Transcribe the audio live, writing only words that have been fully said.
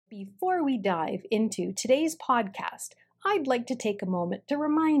Before we dive into today's podcast, I'd like to take a moment to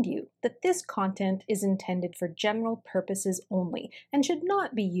remind you that this content is intended for general purposes only and should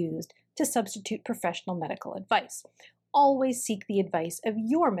not be used to substitute professional medical advice. Always seek the advice of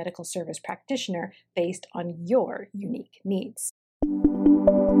your medical service practitioner based on your unique needs.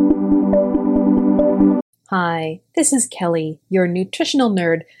 Hi, this is Kelly, your nutritional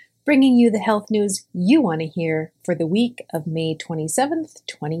nerd, bringing you the health news you want to hear for the week of May 27th,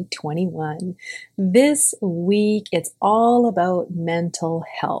 2021. This week, it's all about mental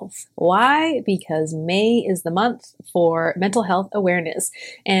health. Why? Because May is the month for mental health awareness.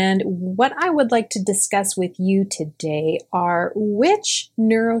 And what I would like to discuss with you today are which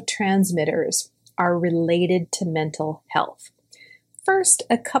neurotransmitters are related to mental health. First,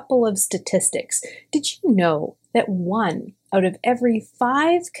 a couple of statistics. Did you know that 1 out of every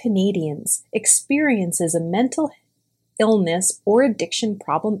 5 Canadians experiences a mental illness or addiction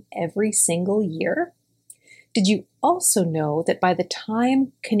problem every single year? Did you also know that by the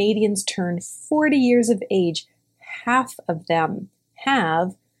time Canadians turn 40 years of age, half of them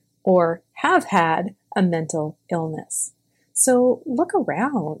have or have had a mental illness? So look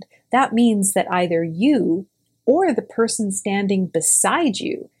around. That means that either you or the person standing beside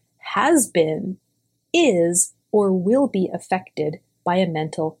you has been, is, or will be affected by a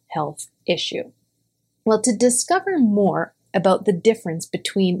mental health issue. Well, to discover more about the difference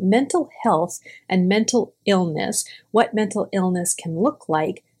between mental health and mental illness, what mental illness can look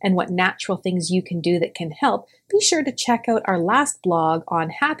like, and what natural things you can do that can help, be sure to check out our last blog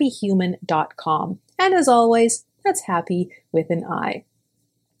on happyhuman.com. And as always, that's happy with an I.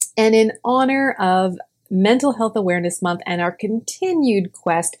 And in honor of Mental Health Awareness Month and our continued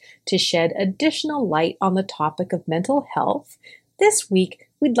quest to shed additional light on the topic of mental health, this week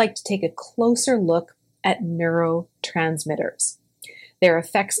we'd like to take a closer look at neurotransmitters, their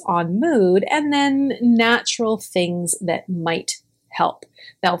effects on mood, and then natural things that might help.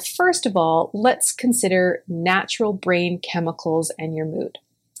 Now, first of all, let's consider natural brain chemicals and your mood.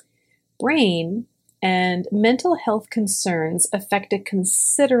 Brain and mental health concerns affect a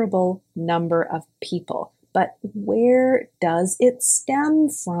considerable number of people. But where does it stem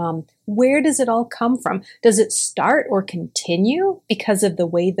from? Where does it all come from? Does it start or continue because of the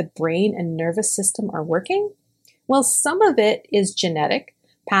way the brain and nervous system are working? Well, some of it is genetic,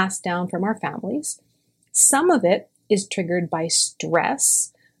 passed down from our families. Some of it is triggered by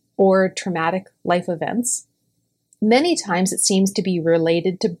stress or traumatic life events. Many times it seems to be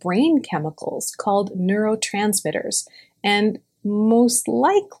related to brain chemicals called neurotransmitters, and most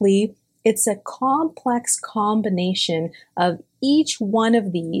likely it's a complex combination of each one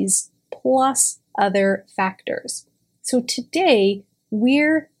of these plus other factors. So today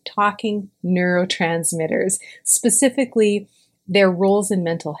we're talking neurotransmitters, specifically their roles in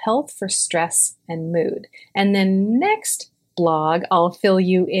mental health for stress and mood. And then next blog, I'll fill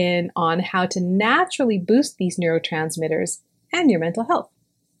you in on how to naturally boost these neurotransmitters and your mental health.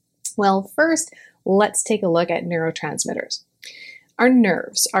 Well, first, let's take a look at neurotransmitters. Our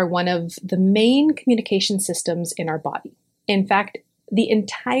nerves are one of the main communication systems in our body. In fact, the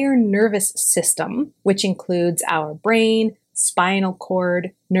entire nervous system, which includes our brain, spinal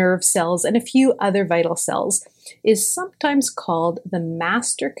cord, nerve cells, and a few other vital cells, is sometimes called the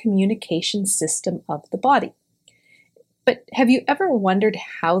master communication system of the body. But have you ever wondered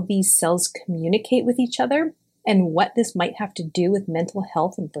how these cells communicate with each other and what this might have to do with mental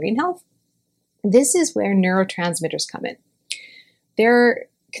health and brain health? This is where neurotransmitters come in. They're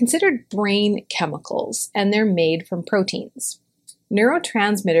considered brain chemicals and they're made from proteins.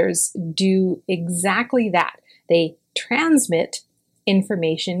 Neurotransmitters do exactly that. They transmit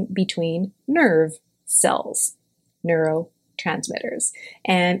information between nerve cells, neurotransmitters.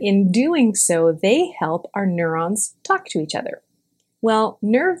 And in doing so, they help our neurons talk to each other. Well,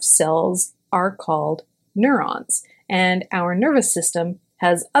 nerve cells are called neurons, and our nervous system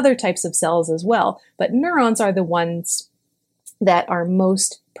has other types of cells as well, but neurons are the ones that are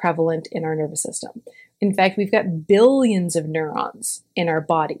most prevalent in our nervous system. In fact, we've got billions of neurons in our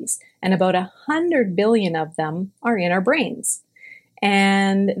bodies, and about 100 billion of them are in our brains.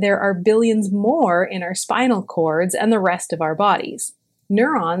 And there are billions more in our spinal cords and the rest of our bodies.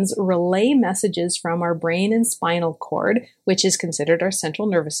 Neurons relay messages from our brain and spinal cord, which is considered our central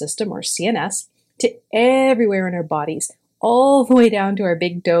nervous system or CNS, to everywhere in our bodies, all the way down to our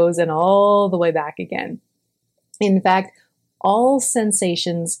big toes and all the way back again. In fact, all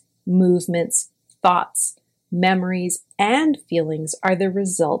sensations, movements, thoughts, memories, and feelings are the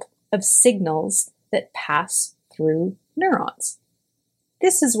result of signals that pass through neurons.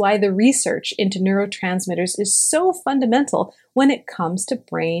 This is why the research into neurotransmitters is so fundamental when it comes to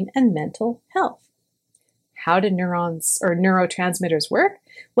brain and mental health. How do neurons or neurotransmitters work?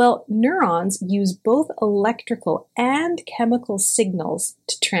 Well, neurons use both electrical and chemical signals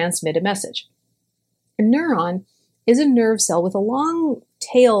to transmit a message. A neuron is a nerve cell with a long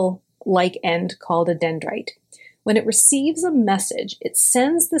tail-like end called a dendrite. When it receives a message, it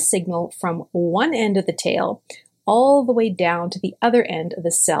sends the signal from one end of the tail all the way down to the other end of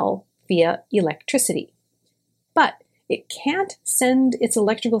the cell via electricity. But it can't send its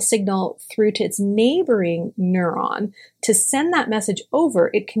electrical signal through to its neighboring neuron. To send that message over,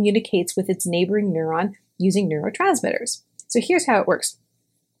 it communicates with its neighboring neuron using neurotransmitters. So here's how it works.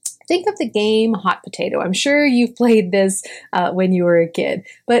 Think of the game Hot Potato. I'm sure you've played this when you were a kid,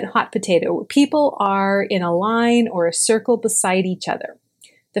 but Hot Potato, where people are in a line or a circle beside each other.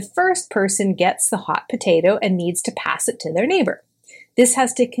 The first person gets the hot potato and needs to pass it to their neighbor. This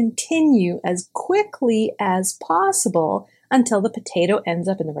has to continue as quickly as possible until the potato ends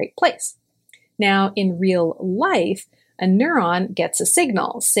up in the right place. Now, in real life, a neuron gets a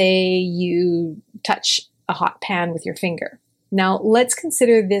signal. Say you touch a hot pan with your finger. Now, let's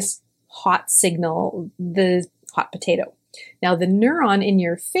consider this hot signal the hot potato. Now, the neuron in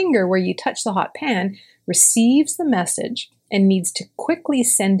your finger where you touch the hot pan receives the message and needs to quickly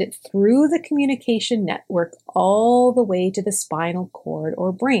send it through the communication network all the way to the spinal cord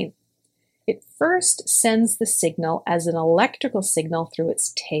or brain. It first sends the signal as an electrical signal through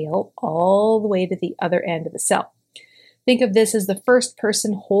its tail all the way to the other end of the cell. Think of this as the first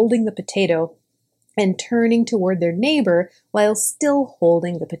person holding the potato and turning toward their neighbor while still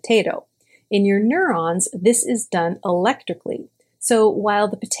holding the potato. In your neurons, this is done electrically. So while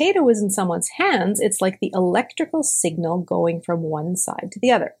the potato is in someone's hands, it's like the electrical signal going from one side to the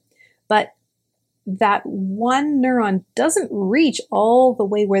other. But that one neuron doesn't reach all the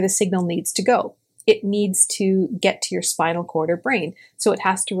way where the signal needs to go. It needs to get to your spinal cord or brain. So it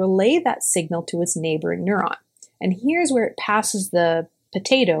has to relay that signal to its neighboring neuron. And here's where it passes the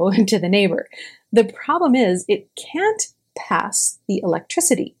potato to the neighbor. The problem is it can't pass the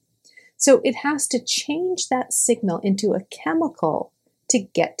electricity. So it has to change that signal into a chemical to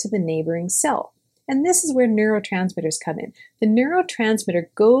get to the neighboring cell. And this is where neurotransmitters come in. The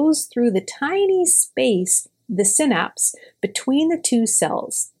neurotransmitter goes through the tiny space, the synapse, between the two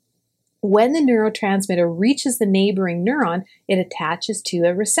cells. When the neurotransmitter reaches the neighboring neuron, it attaches to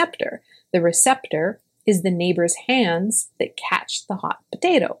a receptor. The receptor is the neighbor's hands that catch the hot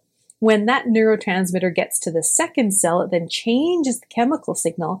potato. When that neurotransmitter gets to the second cell, it then changes the chemical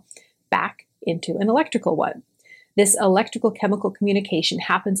signal back into an electrical one. This electrical chemical communication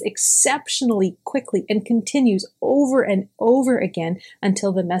happens exceptionally quickly and continues over and over again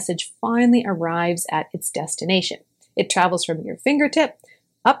until the message finally arrives at its destination. It travels from your fingertip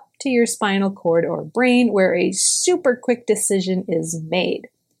up to your spinal cord or brain, where a super quick decision is made.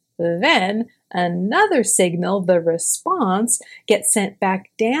 Then another signal, the response, gets sent back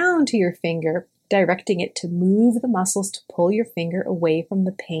down to your finger, directing it to move the muscles to pull your finger away from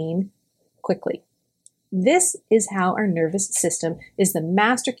the pain quickly. This is how our nervous system is the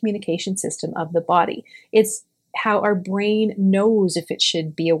master communication system of the body. It's how our brain knows if it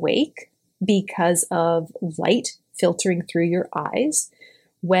should be awake because of light filtering through your eyes,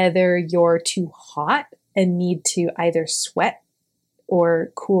 whether you're too hot and need to either sweat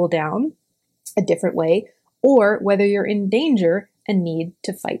or cool down a different way, or whether you're in danger and need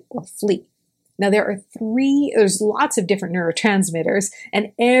to fight or flee. Now there's lots of different neurotransmitters,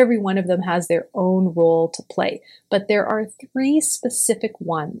 and every one of them has their own role to play. But there are three specific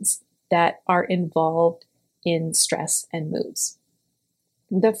ones that are involved in stress and moods.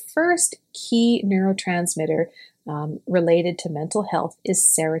 The first key neurotransmitter related to mental health is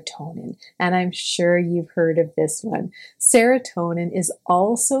serotonin, and I'm sure you've heard of this one. Serotonin is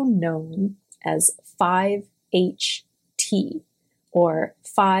also known as 5-HT, or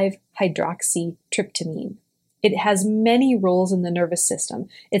 5-hydroxytryptamine. It has many roles in the nervous system.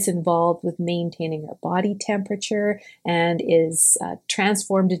 It's involved with maintaining our body temperature and is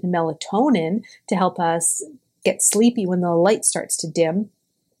transformed into melatonin to help us get sleepy when the light starts to dim.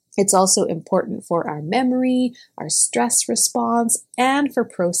 It's also important for our memory, our stress response, and for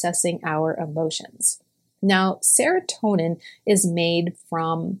processing our emotions. Now, serotonin is made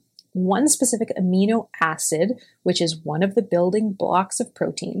from one specific amino acid, which is one of the building blocks of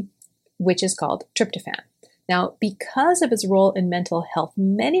protein, which is called tryptophan. Now, because of its role in mental health,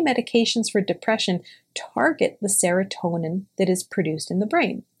 many medications for depression target the serotonin that is produced in the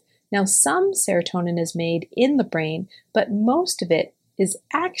brain. Now, some serotonin is made in the brain, but most of it is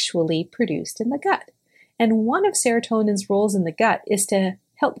actually produced in the gut. And one of serotonin's roles in the gut is to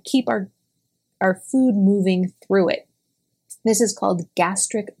help keep our food moving through it. This is called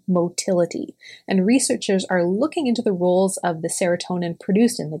gastric motility, and researchers are looking into the roles of the serotonin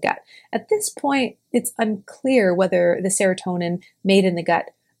produced in the gut. At this point, it's unclear whether the serotonin made in the gut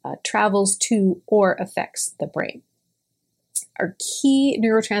travels to or affects the brain. Our key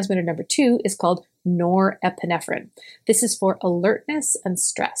neurotransmitter number 2 is called norepinephrine. This is for alertness and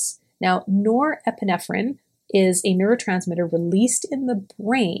stress. Now, norepinephrine is a neurotransmitter released in the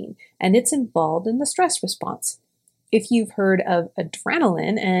brain, and it's involved in the stress response. If you've heard of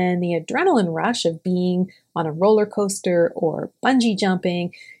adrenaline and the adrenaline rush of being on a roller coaster or bungee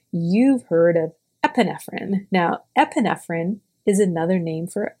jumping, you've heard of epinephrine. Now, epinephrine is another name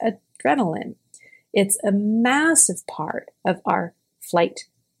for adrenaline. It's a massive part of our flight,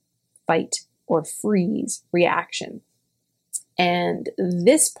 fight, or freeze reaction. And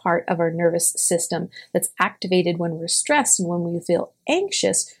this part of our nervous system that's activated when we're stressed and when we feel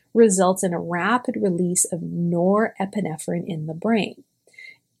anxious results in a rapid release of norepinephrine in the brain.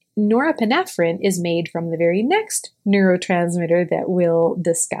 Norepinephrine is made from the very next neurotransmitter that we'll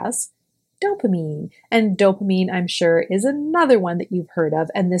discuss, dopamine. And dopamine, I'm sure, is another one that you've heard of,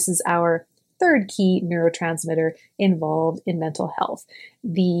 and this is our third key neurotransmitter involved in mental health.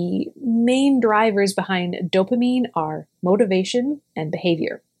 The main drivers behind dopamine are motivation and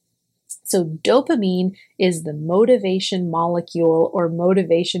behavior. So dopamine is the motivation molecule or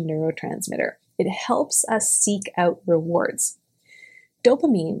motivation neurotransmitter. It helps us seek out rewards.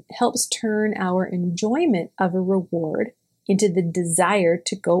 Dopamine helps turn our enjoyment of a reward into the desire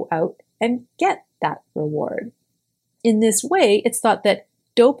to go out and get that reward. In this way, it's thought that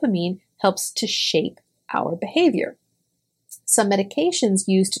dopamine helps to shape our behavior. Some medications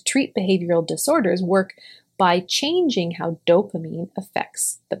used to treat behavioral disorders work by changing how dopamine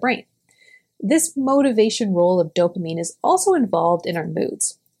affects the brain. This motivation role of dopamine is also involved in our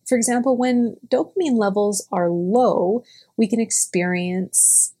moods. For example, when dopamine levels are low, we can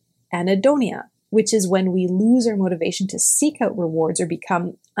experience anhedonia, which is when we lose our motivation to seek out rewards or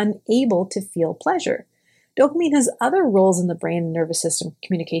become unable to feel pleasure. Dopamine has other roles in the brain and nervous system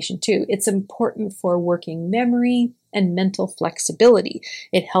communication too. It's important for working memory and mental flexibility.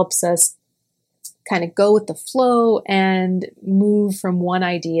 It helps us kind of go with the flow and move from one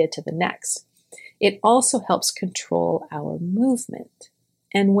idea to the next. It also helps control our movement.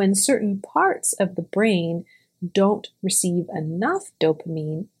 And when certain parts of the brain don't receive enough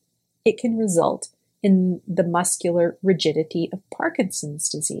dopamine, it can result in the muscular rigidity of Parkinson's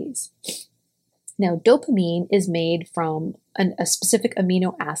disease. Now, dopamine is made from a specific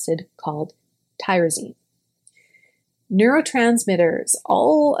amino acid called tyrosine. Neurotransmitters,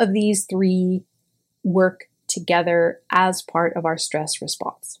 all of these three work together as part of our stress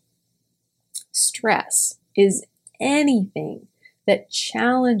response. Stress is anything that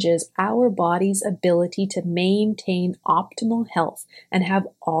challenges our body's ability to maintain optimal health and have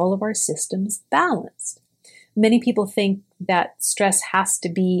all of our systems balanced. Many people think that stress has to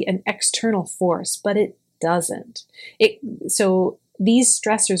be an external force, but it doesn't. So these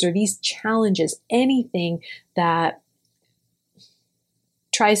stressors or these challenges, anything that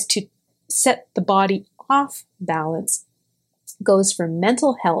tries to set the body off balance, goes for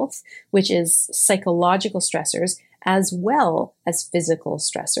mental health, which is psychological stressors, as well as physical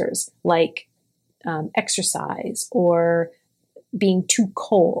stressors like exercise or being too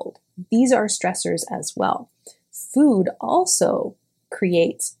cold. These are stressors as well. Food also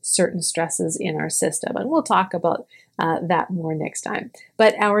creates certain stresses in our system, and we'll talk about that more next time.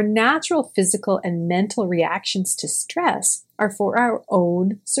 But our natural physical and mental reactions to stress are for our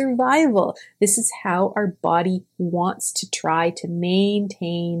own survival. This is how our body wants to try to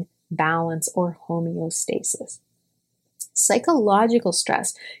maintain balance or homeostasis. Psychological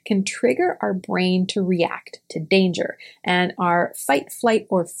stress can trigger our brain to react to danger, and our fight, flight,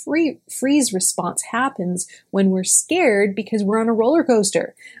 or freeze response happens when we're scared because we're on a roller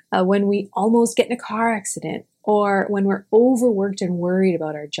coaster, when we almost get in a car accident, or when we're overworked and worried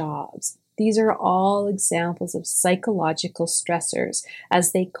about our jobs. These are all examples of psychological stressors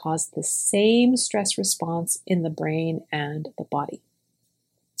as they cause the same stress response in the brain and the body.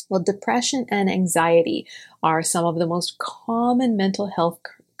 Well, depression and anxiety are some of the most common mental health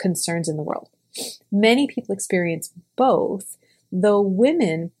concerns in the world. Many people experience both, though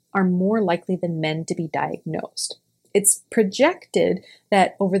women are more likely than men to be diagnosed. It's projected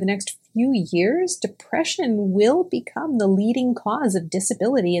that over the next few years, depression will become the leading cause of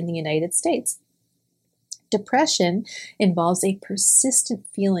disability in the United States. Depression involves a persistent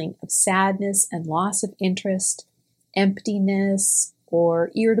feeling of sadness and loss of interest, emptiness,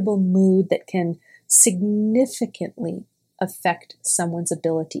 or irritable mood that can significantly affect someone's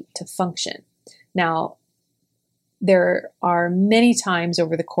ability to function. Now, there are many times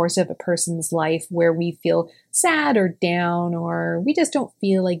over the course of a person's life where we feel sad or down, or we just don't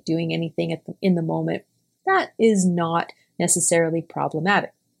feel like doing anything in the moment. That is not necessarily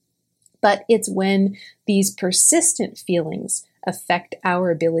problematic. But it's when these persistent feelings affect our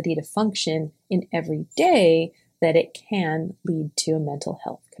ability to function in every day that it can lead to a mental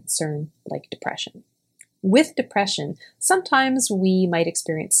health concern like depression. With depression, sometimes we might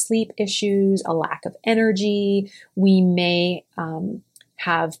experience sleep issues, a lack of energy. We may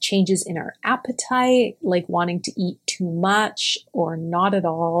have changes in our appetite, like wanting to eat too much or not at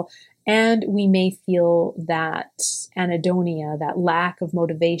all. And we may feel that anhedonia, that lack of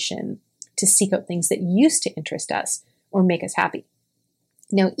motivation to seek out things that used to interest us or make us happy.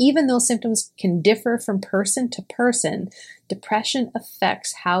 Now, even though symptoms can differ from person to person, depression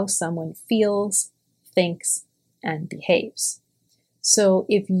affects how someone feels, thinks, and behaves. So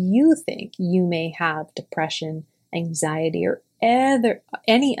if you think you may have depression, anxiety, or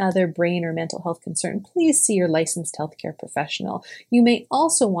any other brain or mental health concern, please see your licensed healthcare professional. You may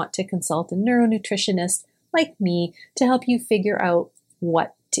also want to consult a neuronutritionist like me to help you figure out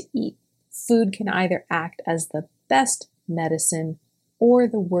what to eat. Food can either act as the best medicine or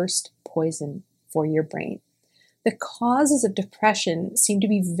the worst poison for your brain. The causes of depression seem to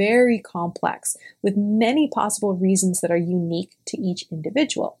be very complex, with many possible reasons that are unique to each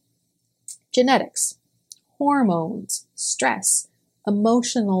individual. Genetics, hormones, stress,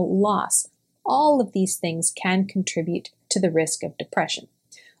 emotional loss, all of these things can contribute to the risk of depression.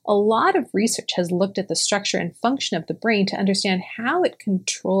 A lot of research has looked at the structure and function of the brain to understand how it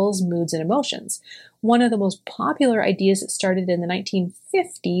controls moods and emotions. One of the most popular ideas that started in the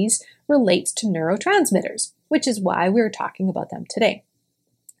 1950s relates to neurotransmitters, which is why we're talking about them today.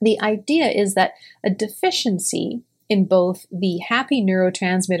 The idea is that a deficiency in both the happy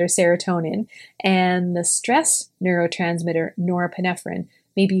neurotransmitter serotonin and the stress neurotransmitter norepinephrine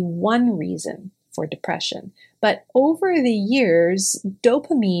may be one reason for depression. But over the years,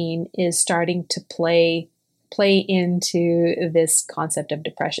 dopamine is starting to play into this concept of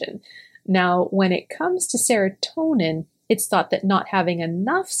depression. Now, when it comes to serotonin, it's thought that not having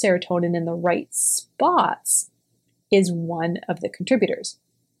enough serotonin in the right spots is one of the contributors.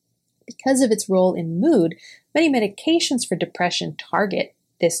 Because of its role in mood, many medications for depression target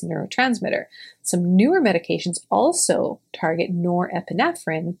this neurotransmitter. Some newer medications also target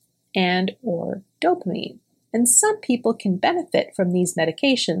norepinephrine and or dopamine. And some people can benefit from these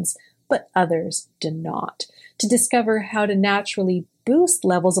medications, but others do not. To discover how to naturally boost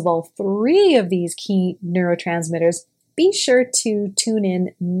levels of all three of these key neurotransmitters, be sure to tune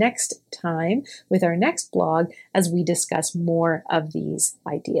in next time with our next blog as we discuss more of these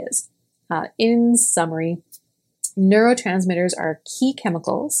ideas. In summary, neurotransmitters are key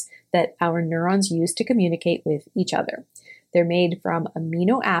chemicals that our neurons use to communicate with each other. They're made from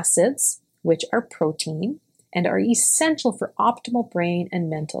amino acids, which are protein, and are essential for optimal brain and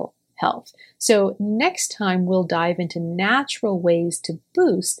mental health. So next time we'll dive into natural ways to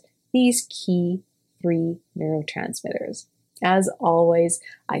boost these key 3 neurotransmitters. As always,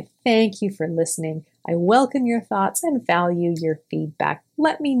 I thank you for listening. I welcome your thoughts and value your feedback.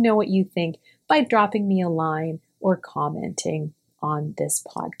 Let me know what you think by dropping me a line or commenting on this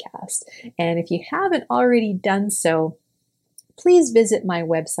podcast. And if you haven't already done so, please visit my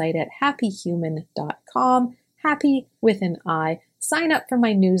website at happyhuman.com, happy with an I. Sign up for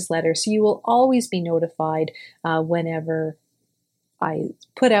my newsletter so you will always be notified whenever I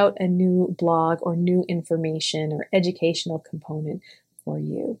put out a new blog or new information or educational component for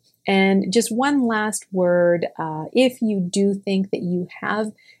you. And just one last word, if you do think that you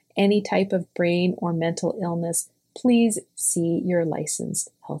have any type of brain or mental illness, please see your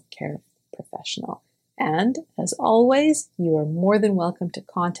licensed healthcare professional. And as always, you are more than welcome to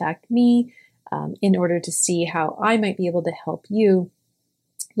contact me in order to see how I might be able to help you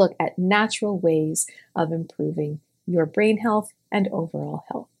look at natural ways of improving your brain health and overall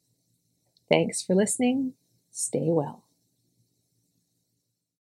health. Thanks for listening. Stay well.